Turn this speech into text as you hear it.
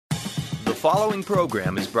following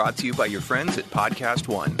program is brought to you by your friends at Podcast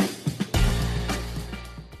One.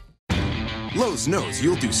 Lowe's knows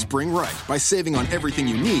you'll do spring right by saving on everything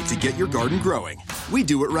you need to get your garden growing. We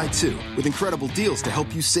do it right, too, with incredible deals to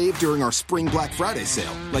help you save during our Spring Black Friday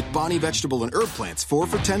sale, like Bonnie vegetable and herb plants, 4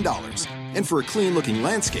 for $10. And for a clean-looking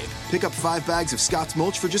landscape, pick up 5 bags of Scott's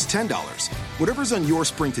mulch for just $10. Whatever's on your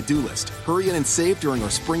spring to-do list, hurry in and save during our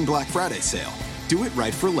Spring Black Friday sale. Do it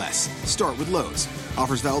right for less. Start with Lowe's.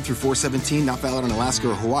 Offers valid through 4/17, not valid on Alaska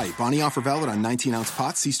or Hawaii. Bonnie offer valid on 19-ounce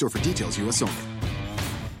pots. See store for details, U.S. only.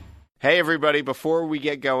 Hey, everybody, before we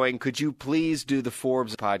get going, could you please do the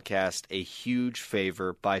Forbes podcast a huge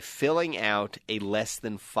favor by filling out a less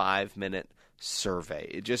than 5-minute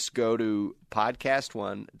survey? Just go to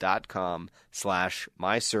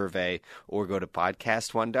podcastone.com/mysurvey or go to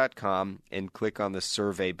podcastone.com and click on the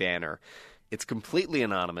survey banner. It's completely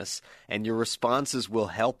anonymous, and your responses will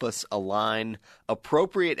help us align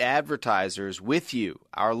appropriate advertisers with you,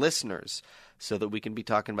 our listeners, so that we can be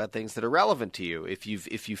talking about things that are relevant to you. If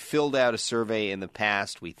you filled out a survey in the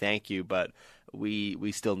past, we thank you, but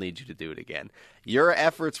we still need you to do it again. Your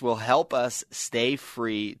efforts will help us stay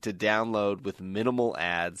free to download with minimal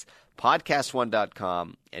ads.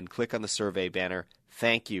 Podcastone.com and click on the survey banner.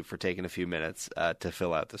 Thank you for taking a few minutes to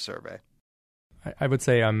fill out the survey. I would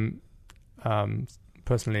say I'm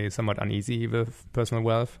personally somewhat uneasy with personal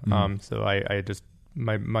wealth. So I just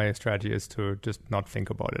my strategy is to just not think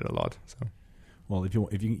about it a lot. So. Well, if you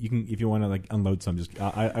want to like unload some, just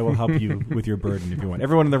I will help you with your burden if you want.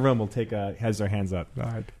 Everyone in the room will has their hands up.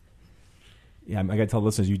 Right. Yeah, I got to tell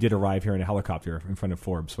listeners you did arrive here in a helicopter in front of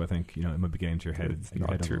Forbes, so I think it might be getting into your head. It's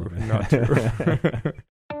not true. Not true.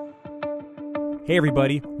 Hey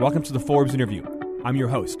everybody, welcome to the Forbes interview. I'm your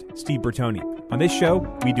host, Steve Bertoni. On this show,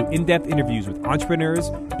 we do in-depth interviews with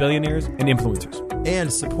entrepreneurs, billionaires, and influencers.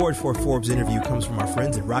 And support for Forbes interview comes from our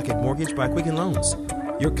friends at Rocket Mortgage by Quicken Loans.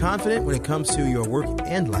 You're confident when it comes to your work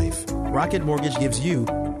and life. Rocket Mortgage gives you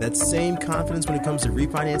that same confidence when it comes to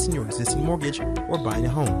refinancing your existing mortgage or buying a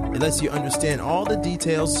home. It lets you understand all the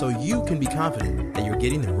details so you can be confident that you're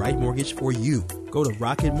getting the right mortgage for you. Go to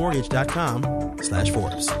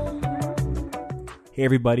rocketmortgage.com/Forbes. Hey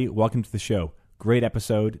everybody, welcome to the show. Great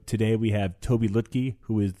episode. Today we have Tobi Lütke,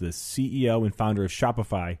 who is the CEO and founder of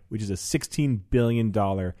Shopify, which is a $16 billion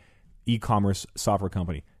e-commerce software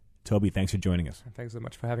company. Tobi, thanks for joining us. Thanks so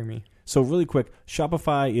much for having me. So really quick,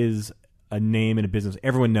 Shopify is a name and a business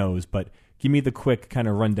everyone knows, but give me the quick kind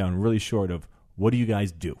of rundown, really short, of what do you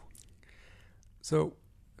guys do? So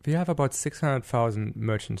we have about 600,000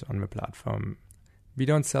 merchants on the platform. We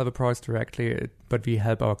don't sell the products directly, but we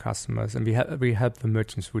help our customers, and we help the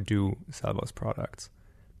merchants who do sell those products.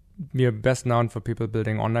 We are best known for people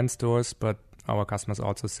building online stores, but our customers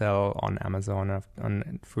also sell on Amazon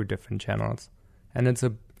and through different channels. And it's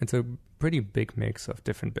a pretty big mix of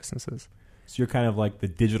different businesses. So you're kind of like the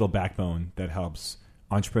digital backbone that helps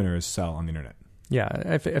entrepreneurs sell on the internet. Yeah,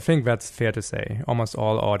 I think that's fair to say. Almost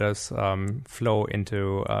all orders flow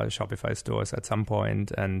into Shopify stores at some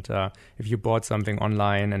point. And if you bought something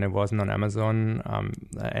online and it wasn't on Amazon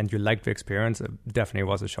and you liked the experience, it definitely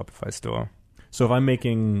was a Shopify store. So if I'm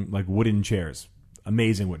making like wooden chairs,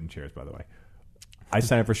 amazing wooden chairs, by the way, I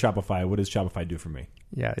sign up for Shopify. What does Shopify do for me?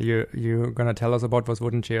 Yeah, you're going to tell us about those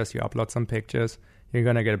wooden chairs. You upload some pictures. You're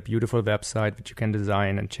going to get a beautiful website which you can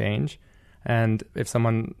design and change. And if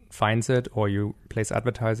someone finds it or you place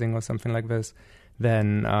advertising or something like this,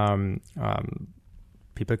 then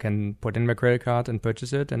people can put in their credit card and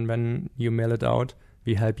purchase it. And when you mail it out,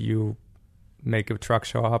 we help you make a truck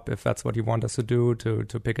show up if that's what you want us to do,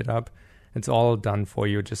 to pick it up. It's all done for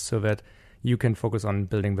you just so that you can focus on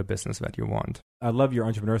building the business that you want. I love your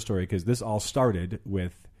entrepreneur story because this all started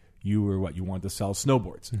with you wanted to sell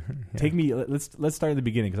snowboards. Yeah. Take me, let's start at the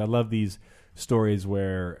beginning because I love these stories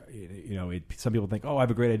where some people think, oh, I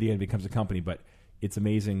have a great idea and it becomes a company, but it's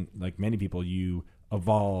amazing. Like many people, you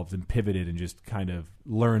evolved and pivoted and just kind of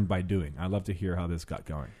learned by doing. I'd love to hear how this got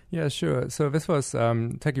going. Yeah, sure. So this was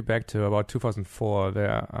take you back to about 2004.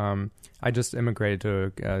 There, I just immigrated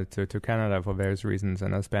to Canada for various reasons,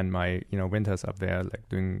 and I spent my winters up there, like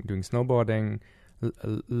doing snowboarding.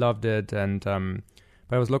 Loved it, and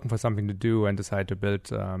but I was looking for something to do and decided to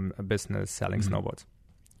build a business selling snowboards.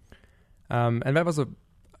 And that was a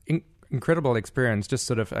incredible experience. Just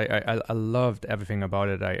sort of, I loved everything about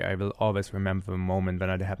it. I will always remember the moment when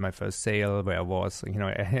I had my first sale, where I was. I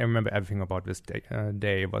remember everything about this day.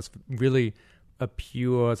 It was really a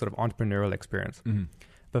pure sort of entrepreneurial experience. Mm-hmm.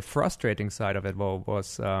 The frustrating side of it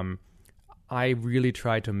was I really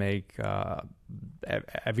tried to make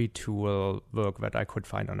every tool work that I could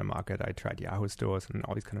find on the market. I tried Yahoo stores and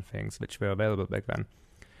all these kind of things, which were available back then.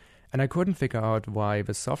 And I couldn't figure out why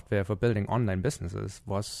the software for building online businesses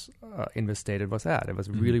was in the state it was at. It was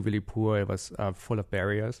really, really poor. It was full of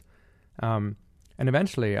barriers. And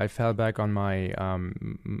eventually I fell back on my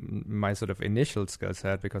my sort of initial skill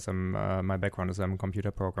set because my background is I'm a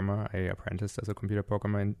computer programmer. I apprenticed as a computer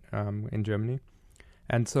programmer in Germany.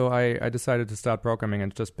 And so I decided to start programming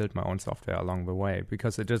and just build my own software along the way,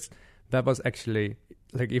 because that was actually,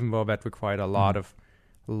 like, even though that required a lot of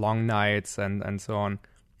long nights and so on,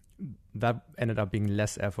 that ended up being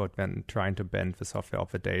less effort than trying to bend the software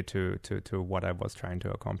of the day to what I was trying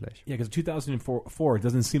to accomplish. Yeah, because 2004 it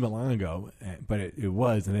doesn't seem that long ago, but it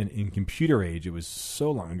was. And then in computer age, it was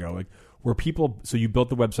so long ago. Like, were people? So you built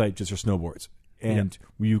the website just for snowboards, and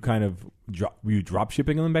were you kind of were you drop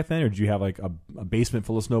shipping them back then, or did you have like a basement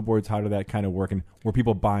full of snowboards? How did that kind of work? And were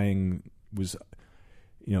people buying?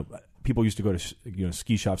 People used to go to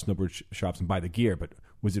ski shops, snowboard shops, and buy the gear, but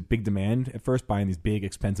was it big demand at first, buying these big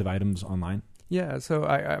expensive items online? Yeah, so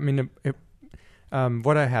I mean,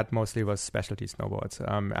 what I had mostly was specialty snowboards.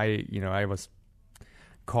 I was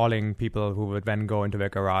calling people who would then go into their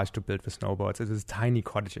garage to build the snowboards. It was a tiny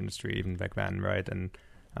cottage industry even back then, right? And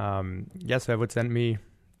yes, they would send me,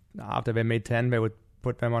 after they made 10, they would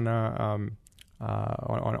put them on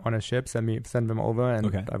a ship, send them over,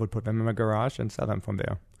 and I would put them in my garage and sell them from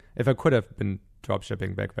there. If I could have been drop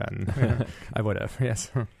shipping back then, I would have,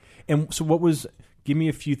 yes. And so give me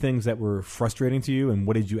a few things that were frustrating to you, and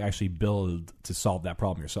what did you actually build to solve that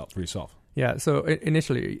problem for yourself? Yeah, so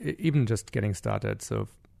initially, even just getting started, so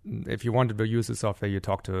if you wanted to use the software, you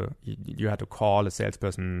had to call a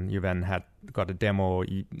salesperson, you then got a demo,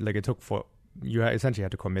 you essentially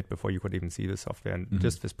had to commit before you could even see the software, and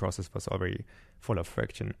just this process was already full of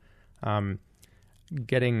friction.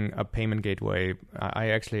 Getting a payment gateway,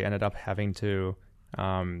 I actually ended up having to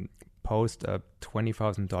post a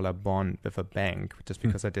 $20,000 bond with a bank just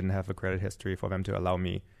because I didn't have a credit history for them to allow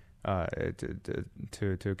me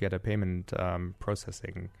to get a payment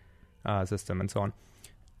processing system and so on.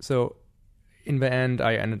 So in the end,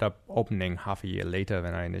 I ended up opening half a year later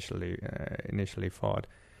than I initially thought.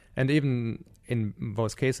 And even in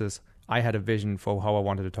those cases, I had a vision for how I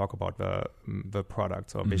wanted to talk about the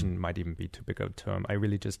product. So vision might even be too big a term. I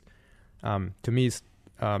really just, to me,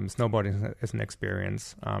 snowboarding is an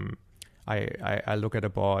experience. I look at a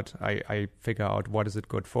board, I figure out what is it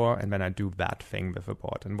good for, and then I do that thing with the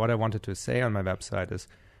board. And what I wanted to say on my website is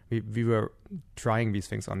we were trying these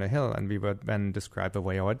things on the hill, and we would then describe the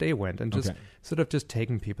way our day went, and just sort of just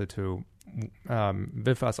taking people to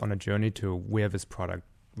with us on a journey to where this product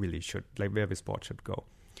really should, like where this board should go.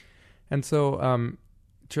 And so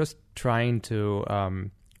just trying to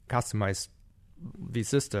customize these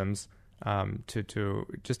systems to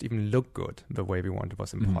just even look good the way we wanted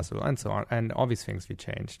was impossible, and so on. And all these things we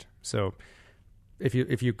changed. So if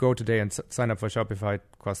you go today and sign up for Shopify, it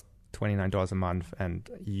costs $29 a month, and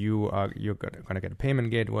you're gonna get a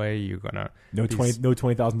payment gateway. You're gonna no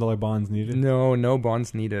 $20,000 bonds needed. No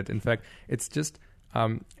bonds needed. In fact, it's just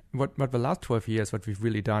what the last 12 years, what we've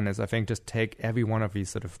really done is, I think, just take every one of these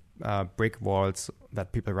sort of brick walls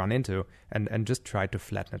that people run into and just try to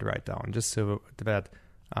flatten it right down, just so that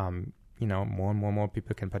more and more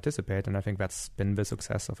people can participate. And I think that's been the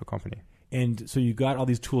success of the company. And so you got all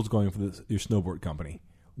these tools going for your snowboard company.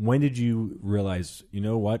 When did you realize, you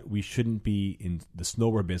know what, we shouldn't be in the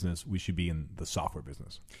snowboard business, we should be in the software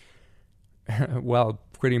business? Well,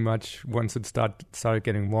 pretty much once it started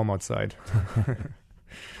getting warm outside.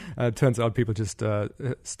 It turns out people just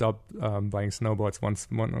stop buying snowboards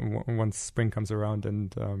once spring comes around,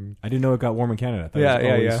 and I didn't know it got warm in Canada. I thought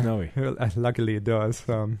it was always snowy. Luckily, it does.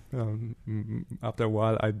 After a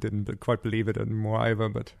while, I didn't quite believe it anymore either,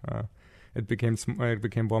 but it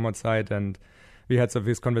became warm outside, and we had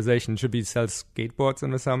this conversation: should we sell skateboards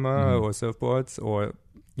in the summer or surfboards, or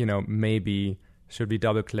maybe should we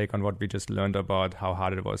double click on what we just learned about how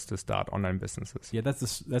hard it was to start online businesses? Yeah, that's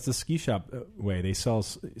the ski shop way. They sell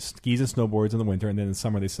skis and snowboards in the winter, and then in the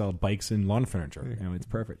summer they sell bikes and lawn furniture. It's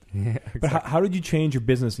perfect. Yeah, exactly. But how did you change your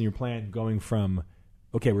business and your plan going from,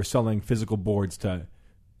 okay, we're selling physical boards to,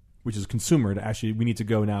 which is consumer, to actually we need to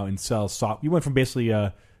go now and sell soft. You went from basically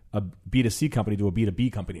a B2C company to a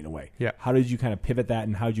B2B company in a way. Yeah. How did you kind of pivot that,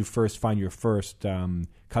 and how did you first find your first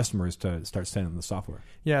customers to start selling the software?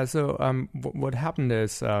 Yeah, so what happened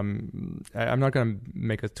is, I'm not going to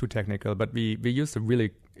make it too technical, but we used a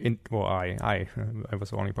really, I was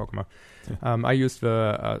the only programmer. I used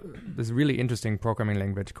this really interesting programming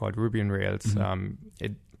language called Ruby on Rails.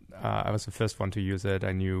 I was the first one to use it.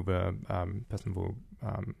 I knew the person who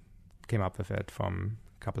came up with it from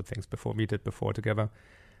a couple of things we did before together.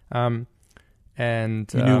 And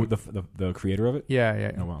And you knew the creator of it?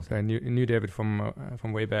 Yeah. Oh, wow. So I knew David from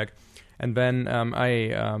way back, and then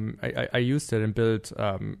I used it and built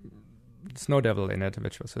Snow Devil in it,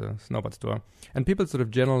 which was a snowboard store, and people sort of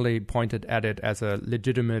generally pointed at it as a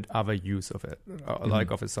legitimate other use of it,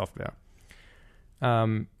 like of his software.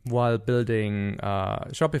 While building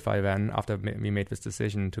Shopify, then after we made this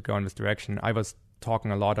decision to go in this direction, I was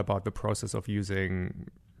talking a lot about the process of using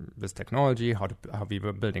this technology, how we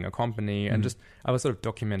were building a company, and just I was sort of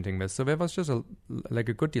documenting this. So there was just a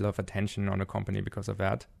good deal of attention on the company because of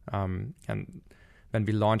that. And when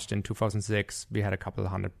we launched in 2006, we had a couple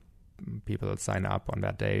hundred people sign up on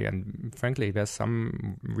that day, and frankly, there's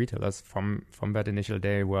some retailers from that initial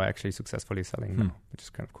day who are actually successfully selling now, which is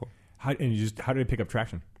kind of cool. How did it pick up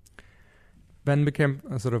traction? Then became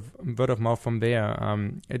a sort of word of mouth from there.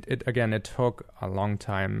 It took a long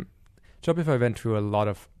time. Shopify went through a lot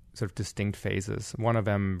of sort of distinct phases. One of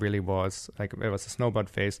them really was there was a snowboard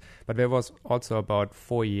phase, but there was also about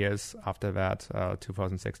 4 years after that,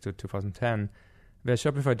 2006 to 2010, where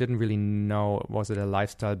Shopify didn't really know, was it a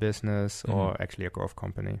lifestyle business or actually a growth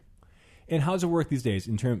company. And how does it work these days?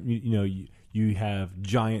 In terms, you have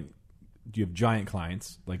giant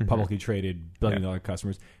clients, like publicly traded billion-dollar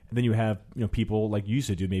customers, and then you have people like you used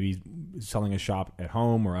to do, maybe selling a shop at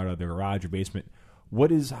home or out of their garage or basement.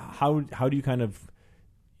 How do you kind of,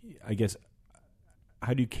 I guess,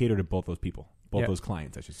 how do you cater to both those people, those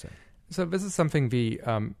clients, I should say? So this is something we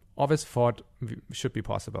always thought should be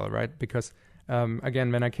possible, right? Because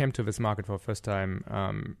again, when I came to this market for the first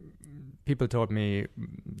time, people told me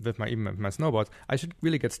even with my snowboards, I should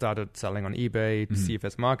really get started selling on eBay to see if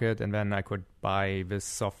there's market, and then I could buy this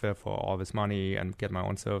software for all this money and get my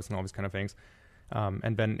own service and all these kind of things.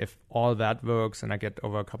 And then if all that works and I get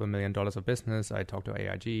over a couple $1 million of business, I talk to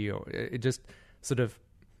AIG, or it just sort of,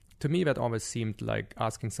 to me, that always seemed like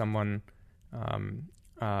asking someone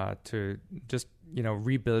to just,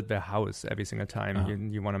 rebuild their house every single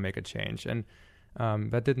time you want to make a change. And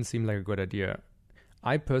that didn't seem like a good idea.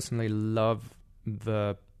 I personally love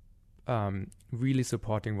the really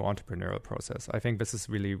supporting the entrepreneurial process. I think this is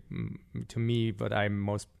really, to me, what I'm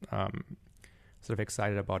most sort of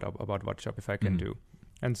excited about what Shopify can do.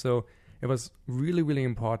 And so it was really, really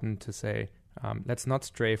important to say, let's not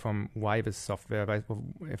stray from why this software,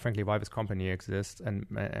 frankly, why this company exists, and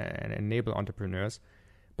enable entrepreneurs,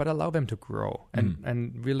 but allow them to grow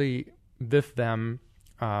and really with them.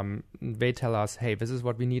 They tell us, hey, this is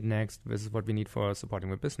what we need next. This is what we need for supporting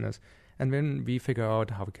the business. And then we figure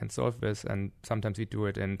out how we can solve this. And sometimes we do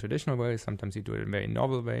it in traditional ways. Sometimes we do it in very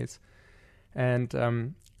novel ways.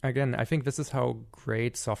 And again, I think this is how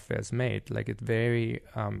great software is made. Like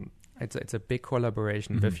it's a big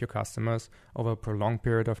collaboration with your customers over a prolonged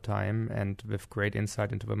period of time and with great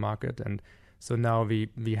insight into the market. And so now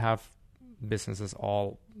we have businesses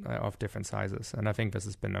all of different sizes. And I think this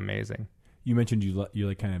has been amazing. You mentioned you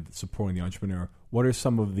like kind of supporting the entrepreneur. What are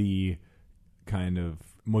some of the kind of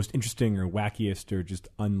most interesting or wackiest or just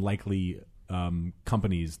unlikely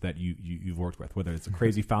companies that you've worked with? Whether it's a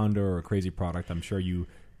crazy founder or a crazy product, I'm sure you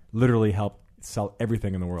literally help sell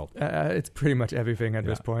everything in the world. It's pretty much everything at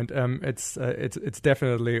this point. It's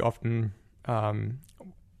definitely often,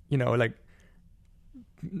 like.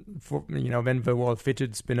 When the whole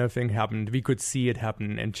fidget spinner thing happened, we could see it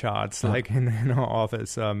happen in charts, like in our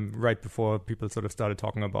office, right before people sort of started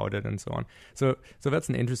talking about it and so on. So that's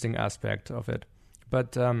an interesting aspect of it.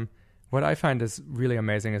 But what I find is really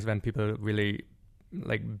amazing is when people really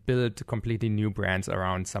build completely new brands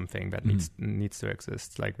around something that needs to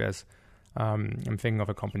exist. Like there's, I'm thinking of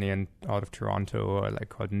a company out of Toronto,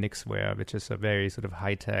 called Nixwear, which is a very sort of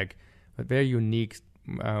high tech, but very unique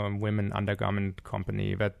women undergarment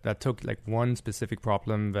company that took one specific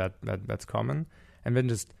problem that's common and then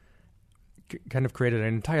just kind of created an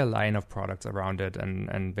entire line of products around it,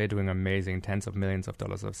 and they're doing amazing tens of millions of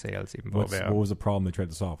dollars of sales. What was the problem they tried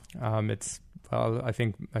to solve? I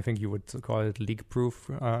think you would call it leak proof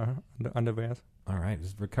underwear. All right,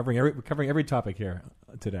 we're covering every topic here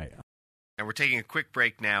today. And we're taking a quick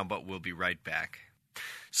break now, but we'll be right back.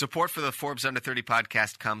 Support for the Forbes Under 30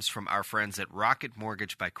 podcast comes from our friends at Rocket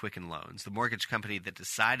Mortgage by Quicken Loans, the mortgage company that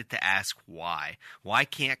decided to ask why. Why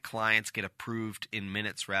can't clients get approved in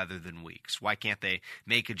minutes rather than weeks? Why can't they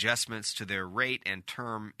make adjustments to their rate and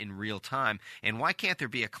term in real time? And why can't there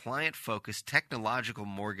be a client-focused technological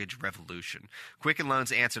mortgage revolution? Quicken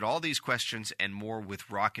Loans answered all these questions and more with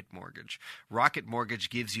Rocket Mortgage. Rocket Mortgage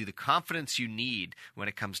gives you the confidence you need when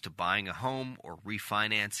it comes to buying a home or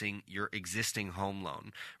refinancing your existing home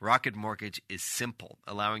loan. Rocket Mortgage is simple,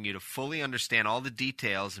 allowing you to fully understand all the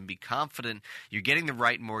details and be confident you're getting the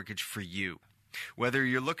right mortgage for you. Whether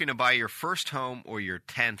you're looking to buy your first home or your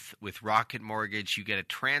 10th, with Rocket Mortgage, you get a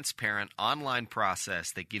transparent online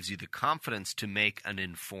process that gives you the confidence to make an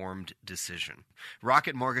informed decision.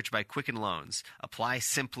 Rocket Mortgage by Quicken Loans. Apply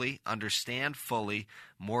simply, understand fully,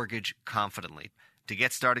 mortgage confidently. To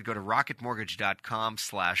get started, go to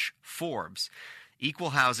rocketmortgage.com/Forbes.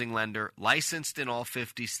 Equal housing lender, licensed in all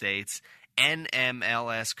 50 states,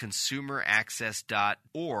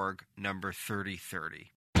 NMLSconsumeraccess.org, number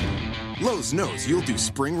 3030. Lowe's knows you'll do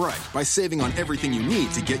spring right by saving on everything you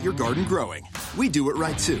need to get your garden growing. We do it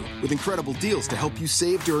right too, with incredible deals to help you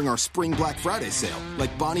save during our Spring Black Friday sale,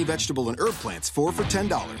 like Bonnie vegetable and herb plants, 4 for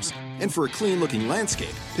 $10. And for a clean-looking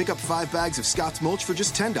landscape, pick up 5 bags of Scott's mulch for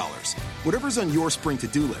just $10. Whatever's on your spring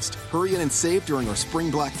to-do list, hurry in and save during our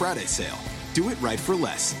Spring Black Friday sale. Do it right for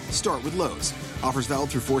less. Start with Lowe's. Offers valid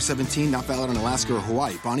through 4/17, not valid on Alaska or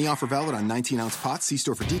Hawaii. Bonnie offer valid on 19-ounce pots. See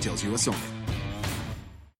store for details, U.S. only.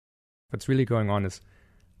 What's really going on is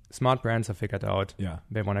smart brands have figured out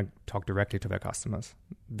they want to talk directly to their customers.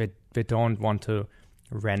 They don't want to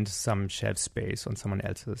rent some shelf space on someone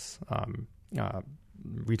else's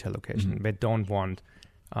retail location. They don't want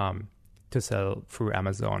to sell through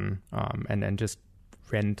Amazon and just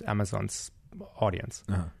rent Amazon's audience.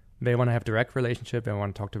 They want to have direct relationship. They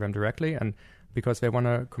want to talk to them directly, and because they want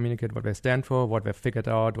to communicate what they stand for, what they've figured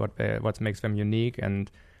out, what makes them unique,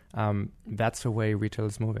 and that's the way retail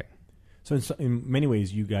is moving. So in many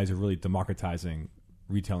ways, you guys are really democratizing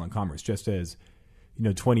retail and commerce. Just as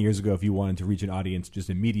 20 years ago, if you wanted to reach an audience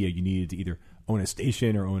just in media, you needed to either own a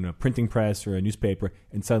station or own a printing press or a newspaper,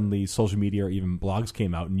 and suddenly social media or even blogs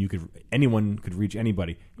came out, and anyone could reach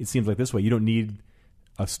anybody. It seems like this way, you don't need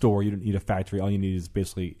a store, you don't need a factory. All you need is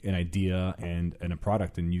basically an idea and a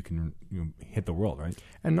product, and you can hit the world, right?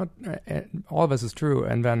 And not all of this is true.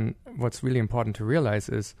 And then what's really important to realize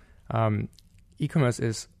is e-commerce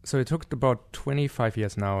is, so it took about 25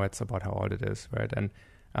 years now. It's about how old it is, right? And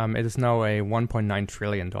it is now a $1.9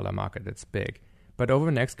 trillion market. It's big. But over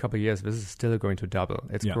the next couple of years, this is still going to double.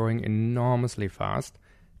 It's growing enormously fast.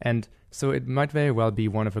 And so it might very well be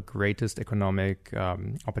one of the greatest economic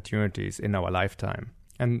opportunities in our lifetime.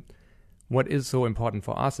 And what is so important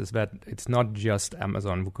for us is that it's not just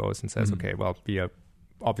Amazon who goes and says, okay, well, we are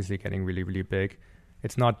obviously getting really, really big.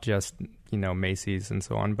 It's not just, Macy's and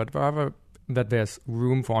so on, but rather that there's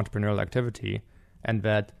room for entrepreneurial activity, and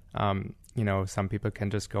that, some people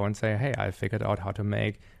can just go and say, hey, I figured out how to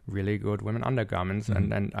make really good women undergarments,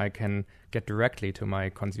 and then I can get directly to my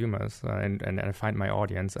consumers and I find my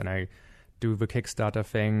audience, and I do the Kickstarter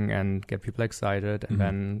thing and get people excited, and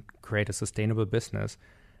then create a sustainable business.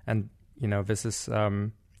 And this is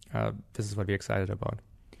what we're excited about.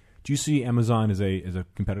 Do you see Amazon as a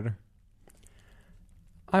competitor?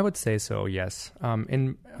 I would say so, yes.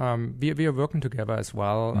 We are working together as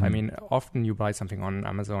well. I mean, often you buy something on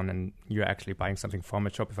Amazon and you're actually buying something from a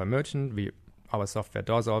Shopify merchant. Our software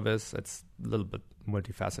does all this. It's a little bit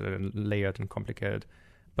multifaceted and layered and complicated.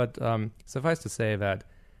 But suffice to say that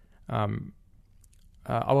our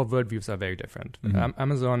worldviews are very different.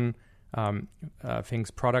 Amazon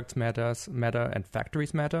thinks products matter and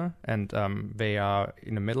factories matter, and they are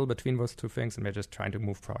in the middle between those two things, and they're just trying to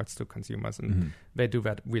move products to consumers, and they do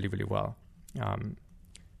that really, really well.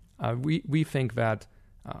 We think that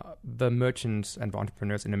the merchants and the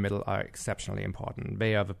entrepreneurs in the middle are exceptionally important.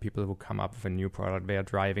 They are the people who come up with a new product. They are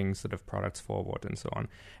driving sort of products forward and so on.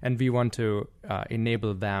 And we want to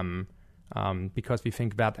enable them because we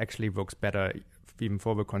think that actually works better even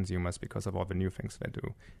for the consumers because of all the new things they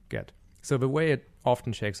do get. So the way it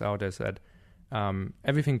often shakes out is that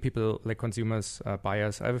everything people like consumers,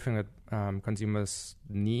 buyers, everything that consumers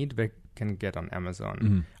need, they can get on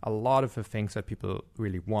Amazon. A lot of the things that people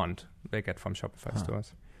really want, they get from Shopify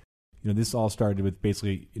stores. This all started with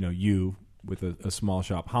basically, you with a small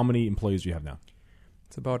shop. How many employees do you have now?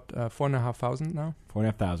 It's about 4,500 now.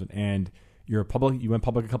 4,500. And you went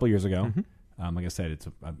public a couple of years ago. Like I said, it's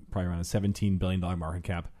probably around a $17 billion market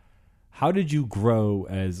cap. How did you grow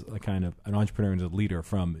as a kind of an entrepreneur and a leader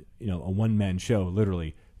from a one-man show,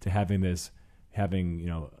 literally, to having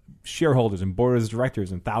shareholders and board of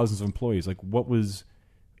directors and thousands of employees? Like,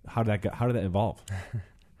 how did that evolve?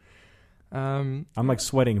 I'm like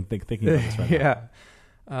sweating and thinking about this right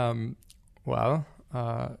now. Well,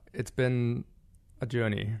 it's been a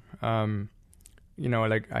journey.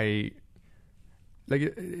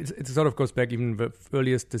 It sort of goes back, even the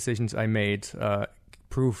earliest decisions I made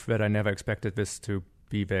proof that I never expected this to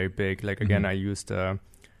be very big. Like, again, I used a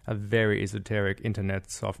very esoteric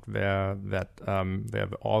internet software that where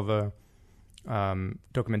all the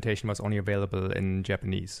documentation was only available in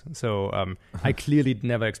Japanese. So I clearly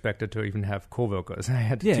never expected to even have coworkers. I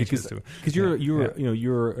had teachers too. Because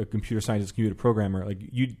you're a computer scientist, computer programmer. Like,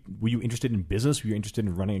 were you interested in business? Were you interested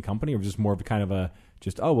in running a company, or was it just more of a kind of a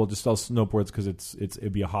we'll just sell snowboards because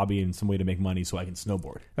it'd be a hobby and some way to make money so I can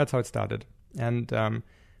snowboard? That's how it started. And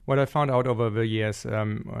what I found out over the years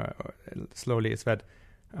slowly is that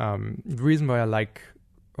the reason why I like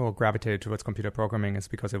or gravitated towards computer programming is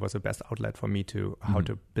because it was the best outlet for me to how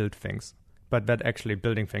to build things. But that actually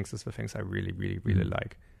building things is the things I really, really, really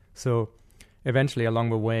like. So eventually along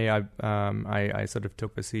the way, I sort of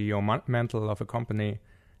took the CEO mantle of a company,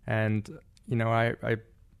 and, I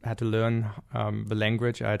had to learn the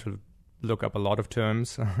language. I had to look up a lot of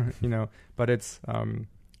terms, but it's,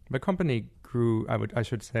 the company grew, I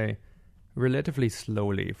should say, relatively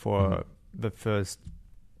slowly for the first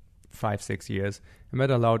 5-6 years, and that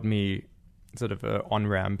allowed me sort of an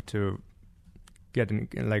on-ramp to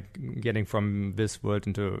getting from this world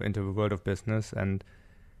into the world of business. And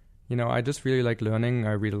I just really like learning.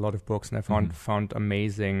 I read a lot of books, and I found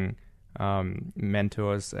amazing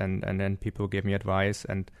mentors, and then people who gave me advice,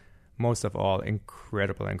 and most of all,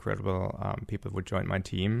 incredible people who joined my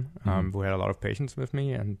team, who had a lot of patience with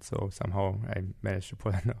me, and so somehow I managed to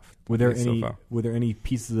pull it off. Were there any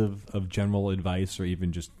pieces of general advice, or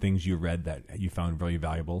even just things you read that you found very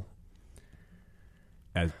valuable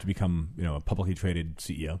as to become, a publicly traded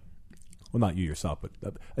CEO? Well, not you yourself, but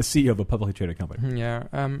a CEO of a publicly traded company. Yeah,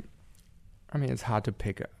 it's hard to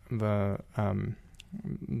pick the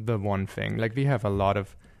one thing. Like, we have a lot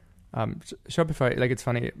of Shopify. Like, it's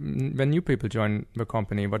funny when new people join the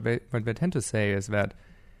company. What they tend to say is that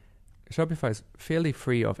Shopify is fairly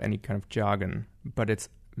free of any kind of jargon, but it's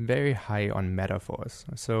very high on metaphors.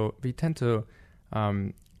 So we tend to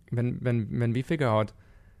when we figure out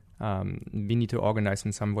we need to organize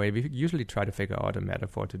in some way, we usually try to figure out a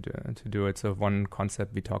metaphor to do it. So one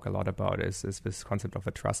concept we talk a lot about is this concept of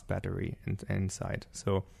a trust battery inside.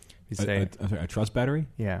 So we say a trust battery.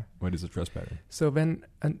 Yeah. What is a trust battery? So when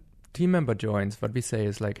a team member joins, what we say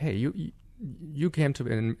is like, hey, you came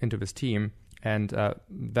into this team, and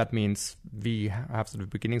that means we have sort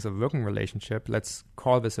of beginnings of a working relationship. Let's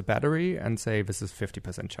call this a battery and say this is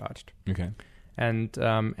 50% charged. Okay. And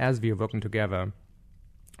as we are working together,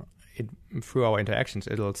 through our interactions,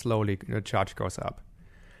 it'll slowly, the charge goes up.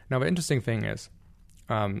 Now, the interesting thing is,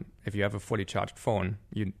 if you have a fully charged phone,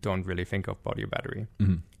 you don't really think about your battery.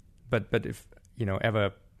 Mm-hmm. But if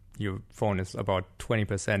ever your phone is about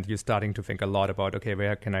 20%, you're starting to think a lot about, okay,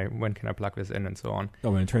 when can I plug this in, and so on.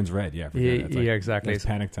 Oh, when it turns red, yeah. Yeah, exactly. It's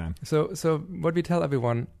panic time. So what we tell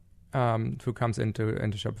everyone who comes into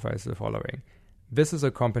Shopify is the following. This is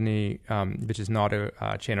a company which is not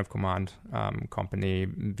a chain of command company.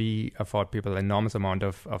 We afford people an enormous amount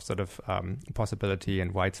of sort of possibility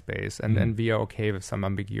and white space, and we are okay with some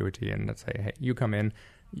ambiguity. And let's say, hey, you come in,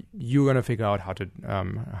 you're going to figure out how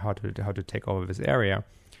to take over this area,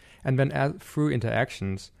 and then through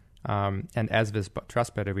interactions and as this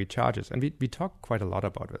trust battery charges, and we talk quite a lot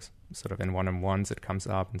about this. Sort of in one-on-ones, it comes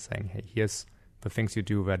up and saying, hey, here's the things you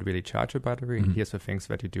do that really charge a battery, and here's the things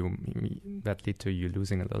that you do that lead to you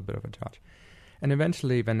losing a little bit of a charge. And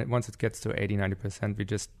eventually, once it gets to 80-90%, we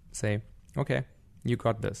just say, okay, you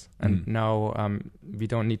got this. And now we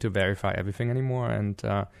don't need to verify everything anymore. And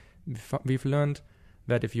we've learned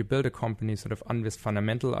that if you build a company sort of on this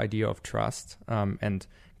fundamental idea of trust, and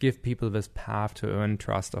give people this path to earn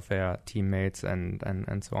trust of their teammates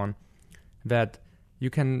and so on, that you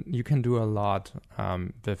can do a lot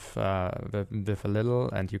with a little,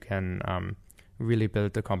 and you can really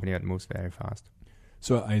build a company that moves very fast.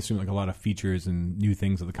 So I assume like a lot of features and new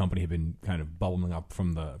things of the company have been kind of bubbling up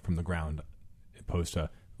from the ground, opposed to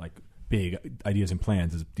like big ideas and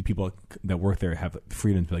plans. Is the people that work there have the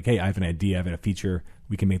freedom to be like, hey, I have an idea, I have a feature,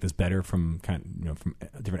 we can make this better from from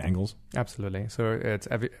different angles. Absolutely. So it's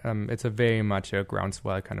a very much a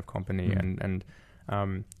groundswell kind of company, and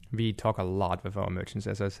we talk a lot with our merchants.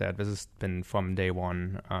 As I said, this has been from day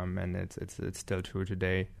one, and it's still true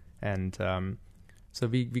today. And so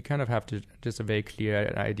we kind of have just a very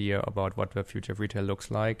clear idea about what the future of retail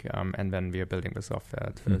looks like, and then we are building the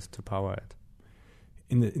software to power it.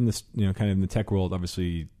 In this kind of in the tech world,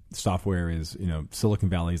 obviously software is Silicon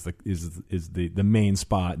Valley is the main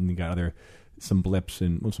spot, and you got some blips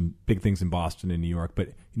and some big things in Boston and New York, but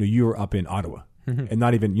you're up in Ottawa. And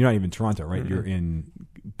you're not even Toronto, right? You're in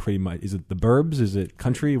pretty much. Is it the burbs? Is it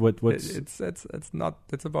country? What's it's not.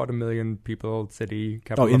 It's about 1 million people city,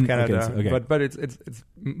 capital of Canada. Okay. But it's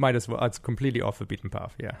might as well. It's completely off the beaten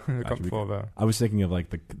path. Yeah. I was thinking of like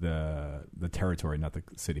the territory, not the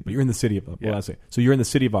city. But you're in the city of. Well, I say so. You're in the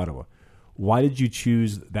city of Ottawa. Why did you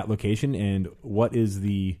choose that location, and what is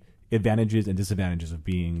the advantages and disadvantages of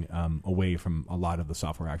being away from a lot of the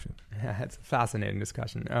software action? It's a fascinating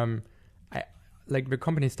discussion. The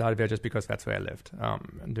company started there just because that's where I lived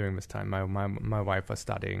during this time. My wife was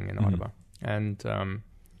studying in Ottawa, and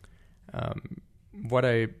what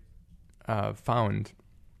I found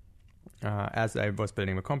as I was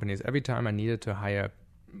building the company is every time I needed to hire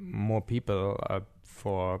more people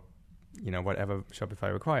for whatever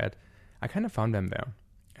Shopify required, I kind of found them there,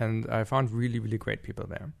 and I found really, really great people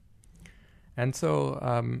there. And so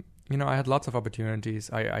I had lots of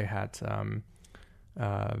opportunities. I had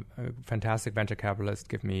a fantastic venture capitalist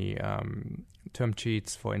give me term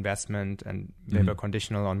sheets for investment, and they were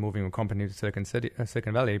conditional on moving a company to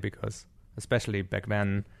Silicon Valley, because especially back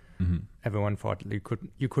then, everyone thought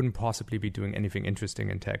you couldn't possibly be doing anything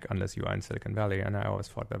interesting in tech unless you are in Silicon Valley, and I always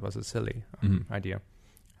thought that was a silly idea.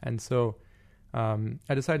 And so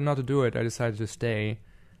I decided not to do it. I decided to stay,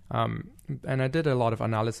 and I did a lot of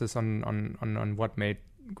analysis on what made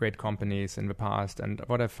great companies in the past, and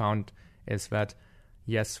what I found is that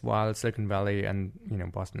yes, while Silicon Valley and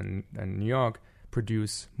Boston and New York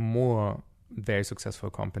produce more very successful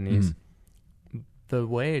companies, the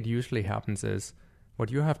way it usually happens is what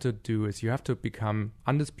you have to do is you have to become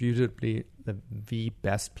undisputably the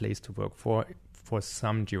best place to work for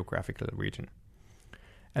some geographical region.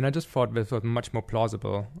 And I just thought this was much more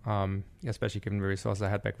plausible, especially given the resources I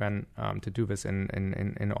had back then, to do this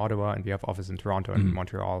in Ottawa, and we have offices in Toronto and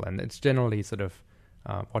Montreal, and it's generally sort of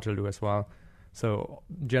Waterloo as well. So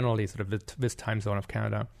generally sort of this time zone of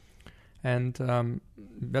Canada. And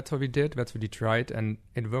that's what we did. That's what we tried, and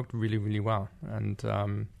it worked really, really well.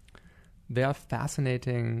 And there are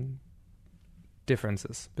fascinating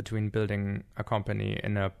differences between building a company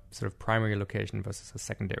in a sort of primary location versus a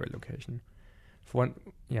secondary location. For one,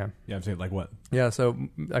 I'm saying like what? Yeah, so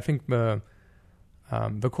I think the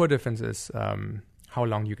core difference is how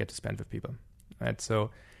long you get to spend with people. Right. So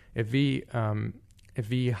if we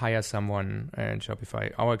hire someone in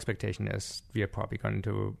Shopify, our expectation is we are probably going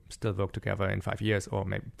to still work together in 5 years, or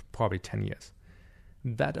maybe probably 10 years.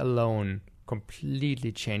 That alone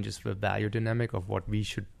completely changes the value dynamic of what we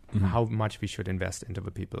should, how much we should invest into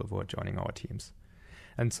the people who are joining our teams.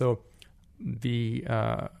 And so the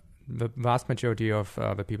vast majority of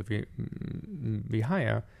the people we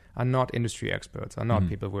hire are not industry experts, are not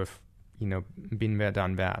people who have been there,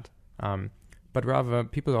 done that. But rather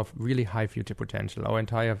people of really high future potential. Our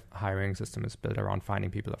entire hiring system is built around finding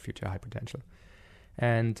people of future high potential.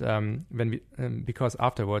 And because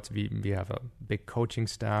afterwards we have a big coaching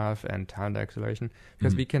staff and talent acceleration,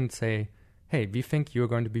 because we can say, hey, we think you're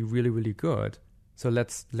going to be really, really good, so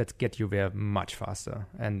let's get you there much faster.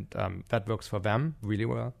 And that works for them really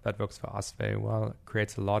well. That works for us very well.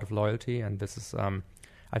 Creates a lot of loyalty. And this is,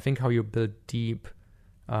 I think, how you build deep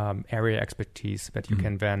area expertise that you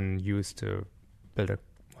can then use to build a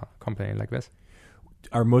company like this.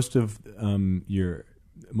 Are most of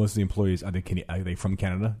the employees, are they from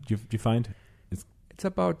Canada? Do you find? It's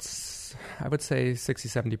about, I would say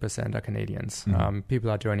 60-70% are Canadians.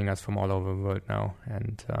 People are joining us from all over the world now,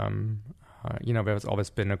 and there's always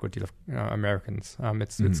been a good deal of Americans.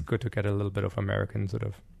 It's good to get a little bit of American sort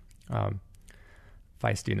of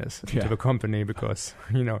feistiness into the company, because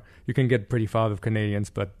you can get pretty far with Canadians,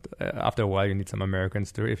 but after a while you need some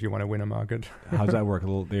Americans too if you want to win a market. How does that work?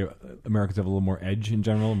 Americans have a little more edge in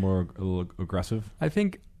general, a little aggressive? I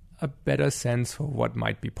think a better sense for what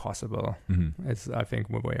might be possible is, I think,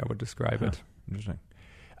 the way I would describe it. Interesting.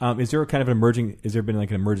 Is there has there been like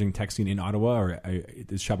an emerging tech scene in Ottawa, or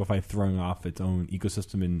is Shopify throwing off its own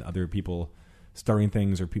ecosystem and other people starting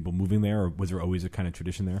things or people moving there, or was there always a kind of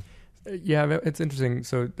tradition there? Yeah, it's interesting.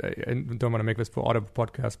 So I don't want to make this for Audible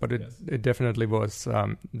podcast, but it definitely was.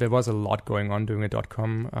 There was a lot going on during the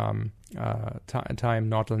 .com time.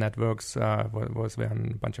 Nortel Networks was there,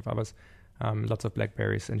 and a bunch of others. Lots of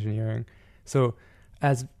BlackBerry's engineering. So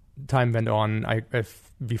as time went on,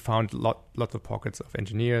 we found lots of pockets of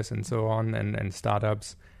engineers and so on, and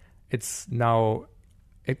startups.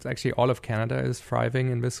 It's actually all of Canada is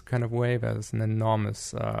thriving in this kind of way. There's an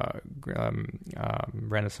enormous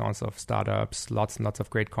renaissance of startups, lots and lots of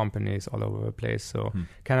great companies all over the place. So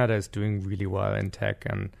Canada is doing really well in tech,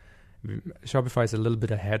 and Shopify is a little bit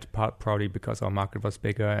ahead, probably because our market was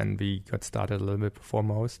bigger and we got started a little bit before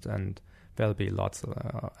most, and there'll be lots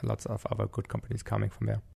of other good companies coming from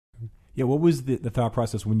there. Yeah, what was the thought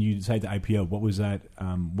process when you decided to IPO? What was that?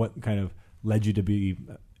 What kind of led you to be,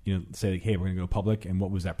 say like, hey, we're going to go public, and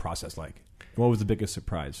what was that process like? What was the biggest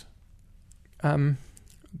surprise?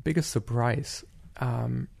 Biggest surprise.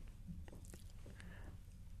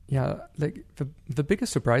 like the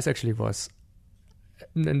biggest surprise actually was,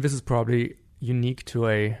 and this is probably unique to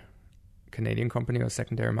a Canadian company or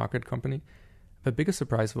secondary market company, the biggest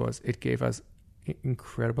surprise was it gave us an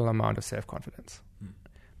incredible amount of self-confidence.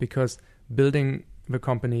 Because building the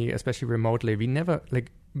company, especially remotely, we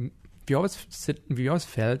always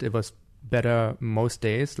felt it was better most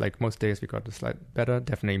days. Like most days we got a slight better,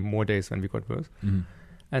 definitely more days when we got worse.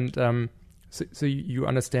 And so you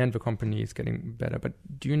understand the company is getting better, but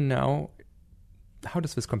do you know how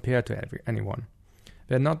does this compare to anyone?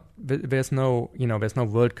 There's no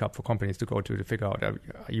World Cup for companies to go to figure out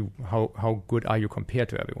how good are you compared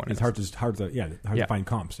to everyone. It's hard to find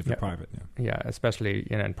comps if you're private. Yeah, especially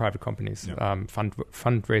in private companies.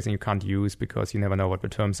 Fundraising you can't use because you never know what the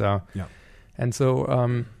terms are. Yeah. And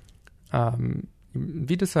so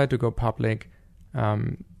we decided to go public,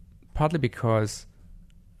 partly because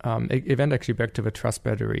it went actually back to the trust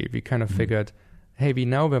battery. We kind of figured, hey, we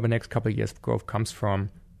know where the next couple of years of growth comes from,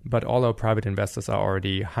 but all our private investors are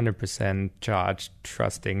already 100% charged,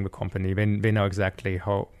 trusting the company. They know exactly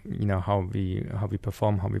how we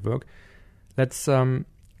perform, how we work. Let's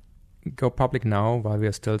go public now while we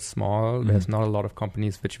are still small. There's not a lot of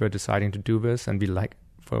companies which were deciding to do this, and we like,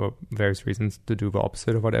 for various reasons, to do the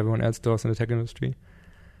opposite of what everyone else does in the tech industry.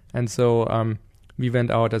 And so we went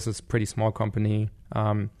out as a pretty small company.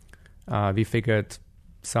 We figured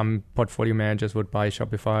some portfolio managers would buy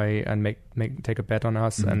Shopify and take a bet on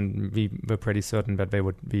us, and we were pretty certain that they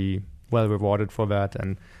would be well rewarded for that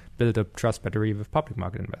and build a trust battery with public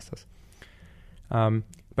market investors.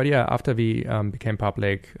 But yeah, after we became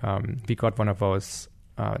public, we got one of those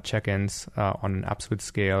check-ins on an absolute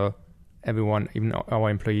scale. Everyone, even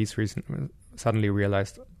our employees, suddenly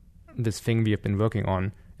realized this thing we have been working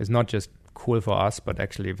on is not just cool for us, but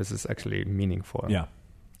actually this is actually meaningful. Yeah.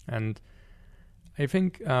 And I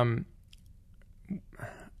think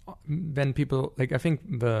when people, I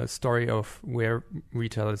think the story of where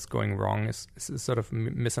retail is going wrong is sort of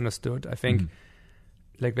misunderstood. I think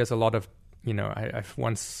there's a lot of, I've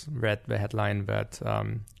once read the headline that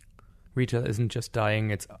retail isn't just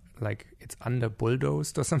dying, it's under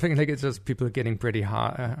bulldozed or something. It's just people getting pretty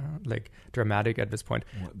dramatic at this point.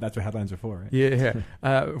 Well, that's what headlines are for, right? Yeah.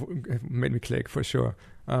 It made me click for sure.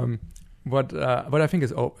 What I think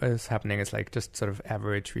is happening is just sort of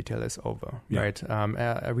average retail is over, right?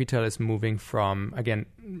 Retail is moving from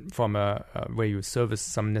a where you service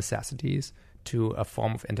some necessities to a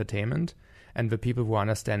form of entertainment, and the people who are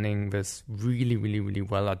understanding this really, really, really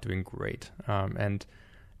well are doing great. And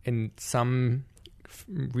in some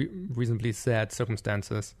reasonably sad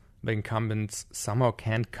circumstances, the incumbents somehow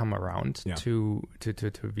can't come around to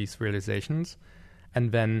these realizations,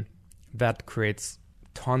 and then that creates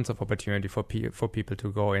tons of opportunity for people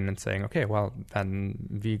to go in and saying, okay, well, then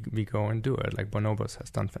we go and do it. Like Bonobos has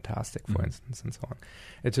done fantastic, for instance, and so on.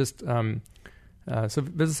 It's just so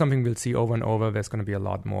this is something we'll see over and over. There's going to be a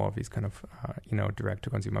lot more of these kind of direct to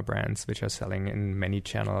consumer brands which are selling in many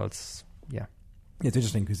channels. Yeah, it's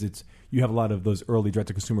interesting because you have a lot of those early direct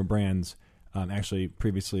to consumer brands. Actually,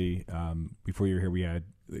 previously before you were here, we had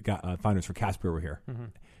founders for Casper were here.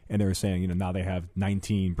 And they were saying, now they have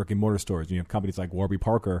 19 brick and mortar stores. You have companies like Warby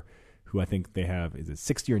Parker, who I think they have, is it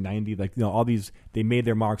 60 or 90? All these, they made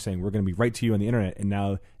their mark saying, we're going to be right to you on the internet. And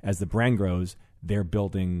now as the brand grows, they're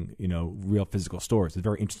building, real physical stores. It's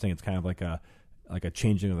very interesting. It's kind of like a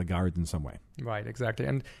changing of the guards in some way. Right, exactly.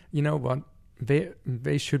 And you know what?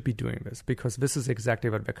 They should be doing this because this is exactly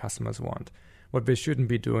what their customers want. What they shouldn't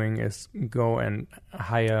be doing is go and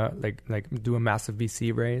hire, do a massive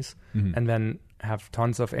VC raise and then have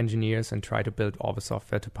tons of engineers and try to build all the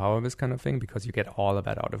software to power this kind of thing, because you get all of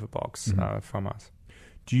that out of the box from us.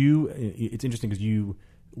 It's interesting because you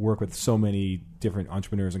work with so many different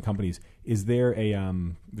entrepreneurs and companies. Is there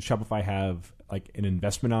does Shopify have an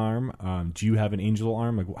investment arm? Do you have an angel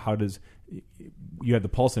arm? How does you have the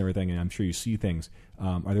pulse and everything, and I'm sure you see things.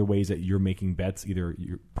 Are there ways that you're making bets either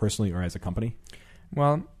personally or as a company?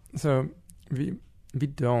 Well, so we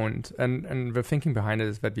don't, and the thinking behind it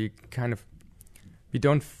is that we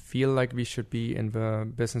don't feel like we should be in the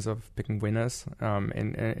business of picking winners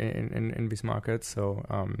in these markets.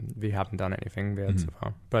 So we haven't done anything there so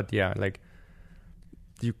far. But yeah,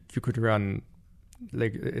 you could run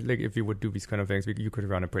if you would do these kind of things, you could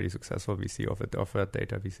run a pretty successful VC of a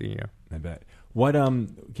data VC. Yeah, I bet. What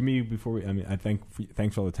give me before we? I mean,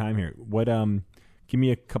 thanks for all the time here. What give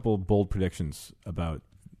me a couple bold predictions about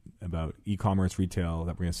e-commerce retail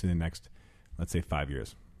that we're going to see in the next, let's say, 5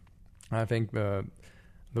 years. I think the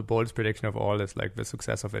boldest prediction of all is the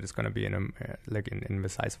success of it is going to be in the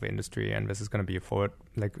size of the industry, and this is going to be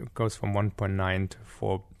it goes from 1.9 to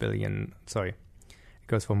 4 billion. Sorry, it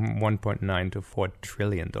goes from 1.9 to $4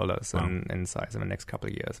 trillion in size in the next couple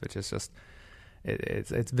of years, which is just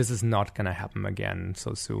this is not going to happen again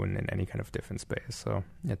so soon in any kind of different space. So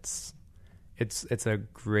it's a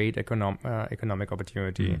great economic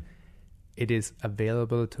opportunity. It is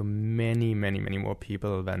available to many, many, many more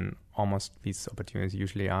people than almost these opportunities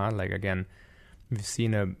usually are. Like, again, we've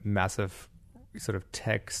seen a massive sort of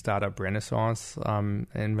tech startup renaissance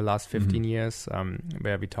in the last 15 years,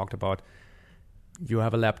 where we talked about you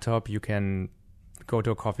have a laptop, you can go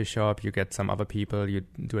to a coffee shop, you get some other people, you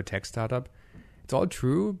do a tech startup. It's all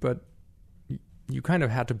true, but you kind of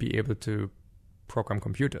had to be able to program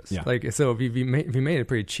computers. Yeah. Like, so we made it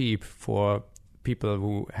pretty cheap for people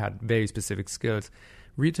who had very specific skills.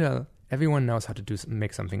 Retail, everyone knows how to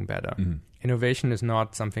make something better. Innovation is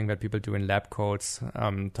not something that people do in lab coats,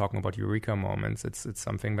 talking about eureka moments. It's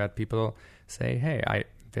something that people say, hey,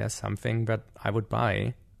 there's something that I would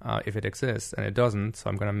buy if it exists, and it doesn't, so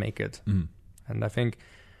I'm going to make it. And I think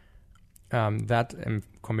that in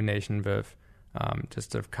combination with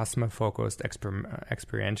just a customer-focused,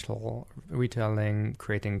 experiential retailing,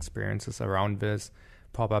 creating experiences around this,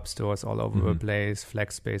 pop-up stores all over the place,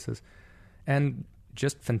 flex spaces, and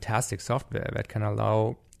just fantastic software that can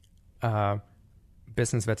allow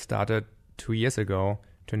business that started 2 years ago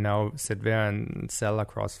to now sit there and sell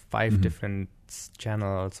across 5 different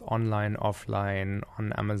channels, online, offline,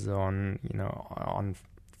 on Amazon, on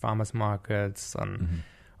farmers markets, on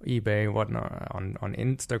eBay, whatnot, on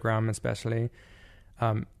Instagram especially.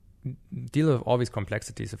 Deal with all these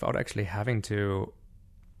complexities without actually having to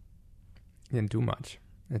do much.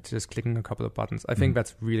 It's just clicking a couple of buttons. I think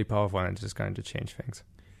that's really powerful, and it's just going to change things.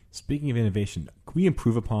 Speaking of innovation, can we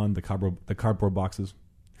improve upon the cardboard boxes?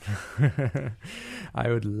 I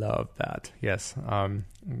would love that. Yes.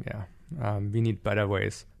 We need better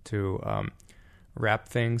ways to wrap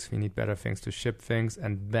things. We need better things to ship things,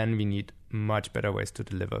 and then we need much better ways to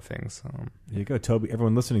deliver things. There you go, Tobi.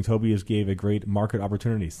 Everyone listening, Tobi has gave a great market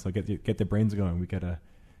opportunity. So get their brains going.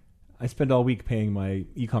 I spend all week paying my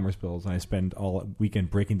e-commerce bills, and I spend all weekend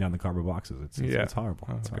breaking down the cardboard boxes. It's horrible.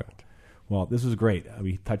 It's horrible. Well, this was great.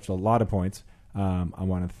 We touched a lot of points. I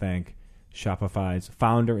want to thank Shopify's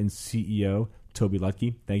founder and CEO, Tobi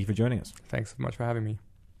Lütke. Thank you for joining us. Thanks so much for having me.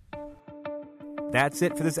 That's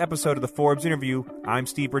it for this episode of the Forbes Interview. I'm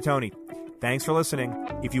Steve Bertoni. Thanks for listening.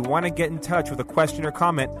 If you want to get in touch with a question or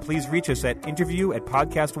comment, please reach us at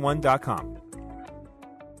interview@podcastone.com.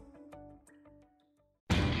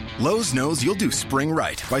 Lowe's knows you'll do spring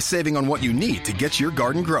right by saving on what you need to get your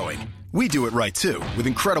garden growing. We do it right, too, with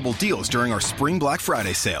incredible deals during our Spring Black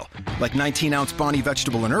Friday sale, like 19-ounce Bonnie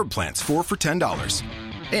vegetable and herb plants, 4 for $10.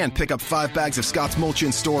 And pick up 5 bags of Scott's Mulch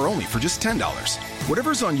in store only for just $10.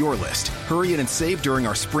 Whatever's on your list, hurry in and save during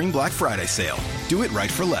our Spring Black Friday sale. Do it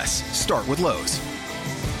right for less. Start with Lowe's.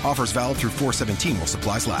 Offers valid through 4/17 while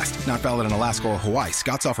supplies last. Not valid in Alaska or Hawaii.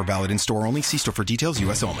 Scott's offer valid in store only. See store for details.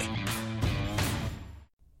 U.S. only.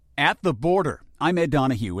 At the border, I'm Ed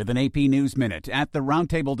Donahue with an AP News Minute. At the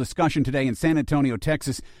roundtable discussion today in San Antonio,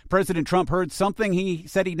 Texas, President Trump heard something he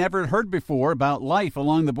said he never heard before about life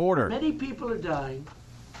along the border. Many people are dying,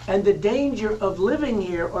 and the danger of living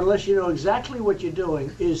here, unless you know exactly what you're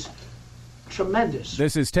doing, is tremendous.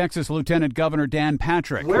 This is Texas Lieutenant Governor Dan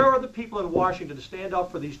Patrick. Where are the people in Washington to stand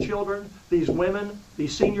up for these children, these women,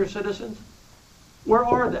 these senior citizens? Where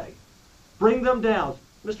are they? Bring them down.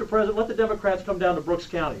 Mr. President, let the Democrats come down to Brooks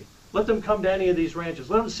County. Let them come to any of these ranches.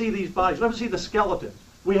 Let them see these bodies. Let them see the skeletons.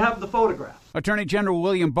 We have the photographs. Attorney General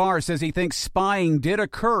William Barr says he thinks spying did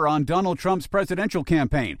occur on Donald Trump's presidential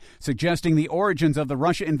campaign, suggesting the origins of the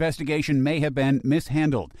Russia investigation may have been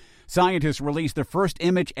mishandled. Scientists released the first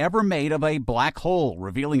image ever made of a black hole,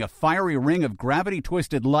 revealing a fiery ring of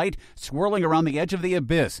gravity-twisted light swirling around the edge of the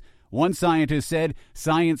abyss. One scientist said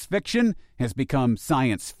science fiction has become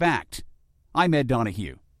science fact. I'm Ed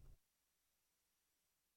Donahue.